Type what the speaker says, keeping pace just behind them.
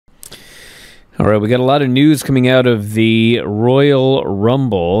All right, we got a lot of news coming out of the Royal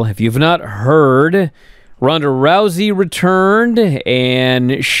Rumble. If you've not heard, Ronda Rousey returned,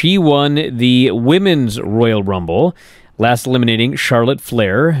 and she won the Women's Royal Rumble, last eliminating Charlotte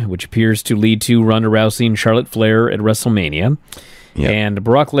Flair, which appears to lead to Ronda Rousey and Charlotte Flair at WrestleMania. Yeah. And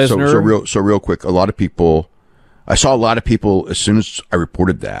Brock Lesnar... So real quick, I saw a lot of people, as soon as I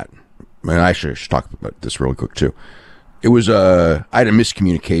reported that, and I should talk about this really quick, too. It was, I had a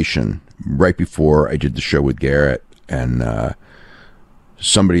miscommunication right before I did the show with Garrett, and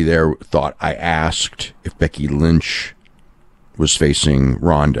somebody there thought I asked if Becky Lynch was facing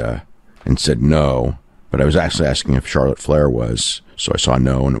Ronda and said no, but I was actually asking if Charlotte Flair was, so I saw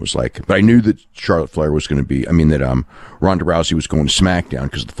no, and it was like, but I knew that Charlotte Flair was going to be, that Ronda Rousey was going to SmackDown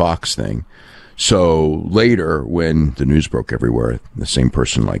because of the Fox thing. So later, when the news broke everywhere, the same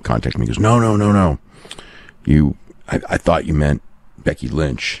person contacted me and goes, no. I thought you meant Becky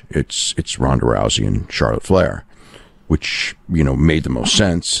Lynch. It's Ronda Rousey and Charlotte Flair, which, made the most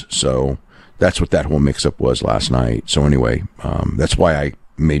sense. So that's what that whole mix-up was last night. So anyway, that's why I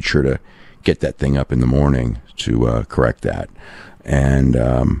made sure to get that thing up in the morning to correct that. And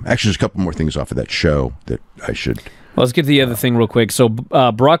actually, there's a couple more things off of that show that I should... Well, let's get to the other thing real quick. So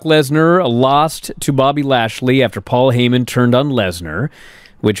Brock Lesnar lost to Bobby Lashley after Paul Heyman turned on Lesnar,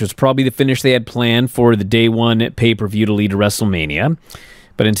 which was probably the finish they had planned for the Day 1 pay-per-view to lead to WrestleMania.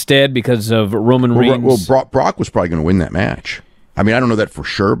 But instead, because of Roman Reigns... Well, Brock was probably going to win that match. I don't know that for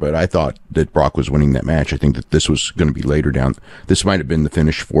sure, but I thought that Brock was winning that match. I think that this was going to be later down. This might have been the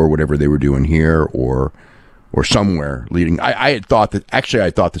finish for whatever they were doing here or somewhere leading. I thought this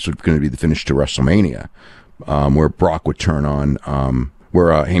was going to be the finish to WrestleMania, where Brock would turn on, where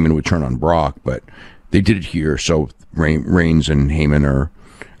Heyman would turn on Brock, but they did it here, so Reigns and Heyman are...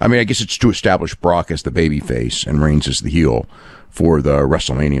 I guess it's to establish Brock as the babyface and Reigns as the heel for the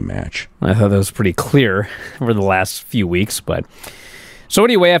WrestleMania match. I thought that was pretty clear over the last few weeks. But so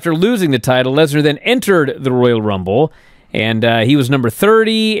anyway, after losing the title, Lesnar then entered the Royal Rumble, and he was number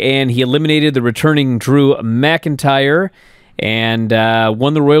 30, and he eliminated the returning Drew McIntyre and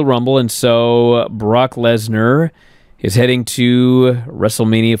won the Royal Rumble. And so Brock Lesnar is heading to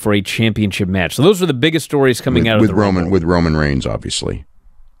WrestleMania for a championship match. So those are the biggest stories coming out of the Rumble. With Roman Reigns, obviously.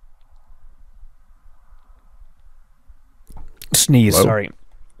 Sneeze, Hello? sorry.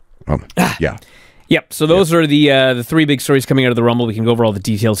 Yeah. Yep, so those are the three big stories coming out of the Rumble. We can go over all the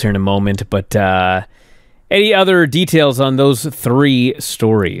details here in a moment, but any other details on those three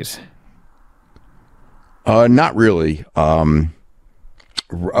stories? Not really. I'd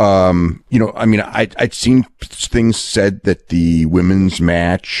seen things said that the women's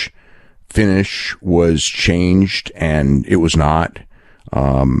match finish was changed, and it was not.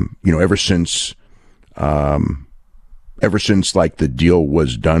 Ever since the deal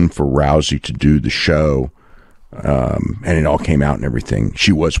was done for Rousey to do the show, and it all came out and everything,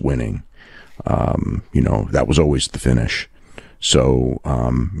 she was winning. That was always the finish. So,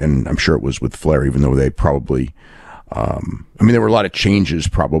 and I'm sure it was with Flair, even though they probably, there were a lot of changes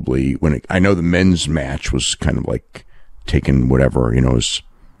probably I know the men's match was kind of taken whatever,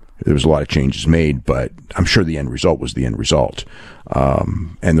 there was a lot of changes made, but I'm sure the end result was the end result.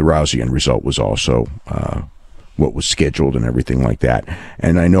 And the Rousey end result was also, what was scheduled and everything like that.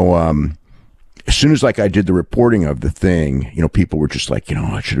 And I know as soon as I did the reporting of the thing, people were just it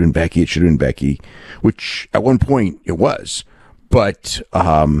should have been Becky, which at one point it was. But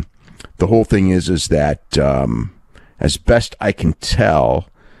the whole thing is that as best I can tell,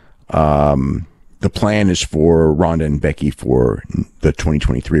 the plan is for Ronda and Becky for the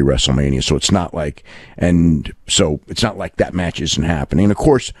 2023 WrestleMania. So it's not that match isn't happening. And of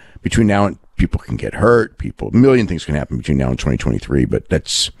course, between now and people can get hurt, a million things can happen between now and 2023, but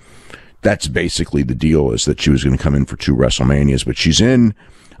that's basically the deal, is that she was going to come in for 2 WrestleManias, but she's in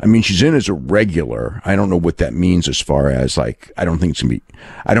as a regular. I don't know what that means as far as I don't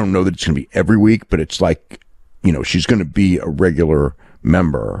know that it's going to be every week, but it's she's going to be a regular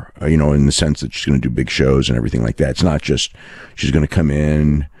member, in the sense that she's going to do big shows and everything like that. It's not just she's going to come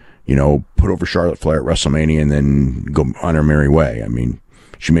in, put over Charlotte Flair at WrestleMania and then go on her merry way.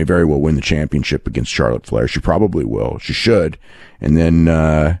 She may very well win the championship against Charlotte Flair. She probably will. She should. And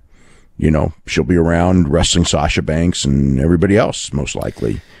then, she'll be around wrestling Sasha Banks and everybody else, most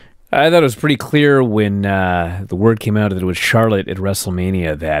likely. I thought it was pretty clear when the word came out that it was Charlotte at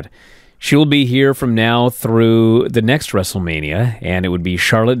WrestleMania that she will be here from now through the next WrestleMania, and it would be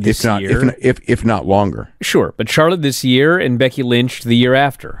Charlotte this year. If not longer. Sure, but Charlotte this year and Becky Lynch the year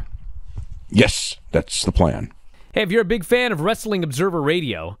after. Yes, that's the plan. Hey, if you're a big fan of Wrestling Observer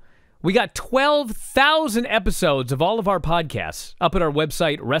Radio, We got 12,000 episodes of all of our podcasts up at our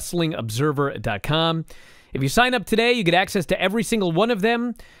website, WrestlingObserver.com. If you sign up today, you get access to every single one of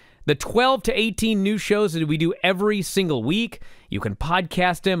them. The 12 to 18 new shows that we do every single week. You can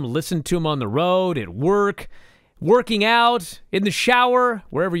podcast them, listen to them on the road, at work, working out, in the shower,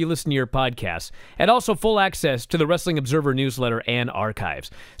 wherever you listen to your podcasts. And also full access to the Wrestling Observer newsletter and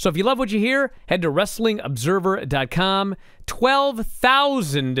archives. So if you love what you hear, head to WrestlingObserver.com.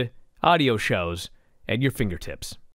 12,000 audio shows at your fingertips.